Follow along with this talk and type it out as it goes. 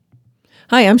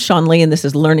Hi, I'm Sean Lee, and this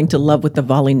is Learning to Love with the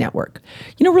Volley Network.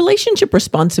 Relationship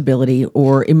responsibility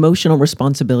or emotional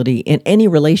responsibility in any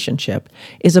relationship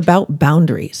is about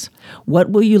boundaries.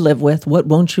 What will you live with? What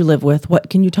won't you live with? What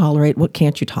can you tolerate? What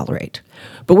can't you tolerate?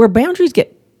 But where boundaries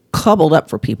get cobbled up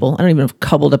for people, I don't even know if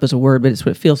cobbled up is a word, but it's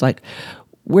what it feels like.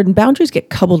 When boundaries get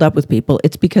coupled up with people,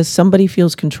 it's because somebody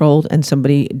feels controlled and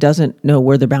somebody doesn't know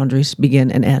where their boundaries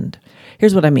begin and end.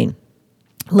 Here's what I mean.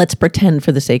 Let's pretend,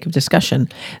 for the sake of discussion,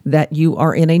 that you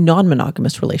are in a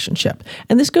non-monogamous relationship.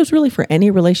 And this goes really for any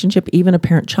relationship, even a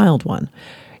parent-child one.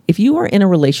 If you are in a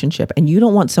relationship and you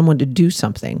don't want someone to do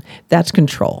something, that's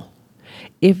control.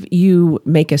 If you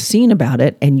make a scene about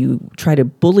it and you try to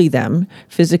bully them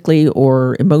physically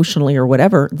or emotionally or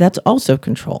whatever, that's also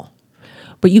control.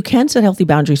 But you can set healthy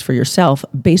boundaries for yourself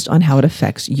based on how it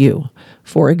affects you.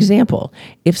 For example,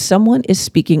 if someone is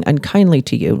speaking unkindly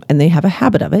to you and they have a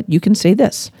habit of it, you can say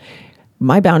this: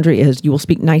 my boundary is you will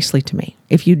speak nicely to me.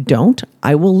 If you don't,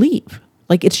 I will leave.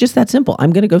 It's just that simple.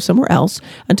 I'm going to go somewhere else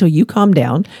until you calm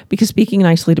down, because speaking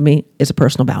nicely to me is a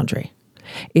personal boundary.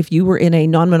 If you were in a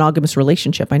non-monogamous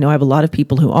relationship, I know I have a lot of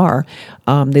people who are,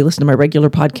 they listen to my regular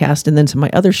podcast and then some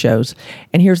of my other shows.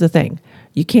 And here's the thing.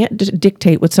 You can't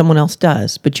dictate what someone else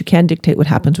does, but you can dictate what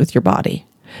happens with your body.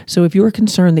 So if you're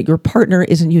concerned that your partner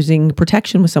isn't using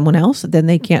protection with someone else, then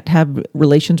they can't have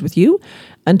relations with you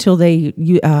until they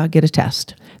get a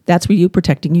test. That's you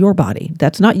protecting your body.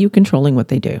 That's not you controlling what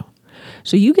they do.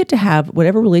 So you get to have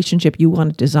whatever relationship you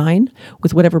want to design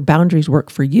with whatever boundaries work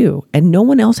for you, and no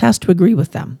one else has to agree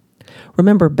with them.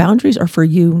 Remember, boundaries are for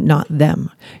you, not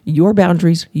them. Your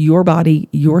boundaries, your body,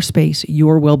 your space,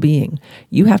 your well-being.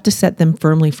 You have to set them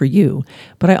firmly for you.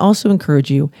 But I also encourage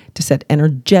you to set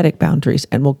energetic boundaries,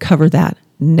 and we'll cover that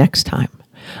next time.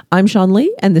 I'm Sean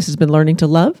Lee, and this has been Learning to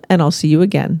Love, and I'll see you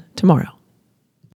again tomorrow.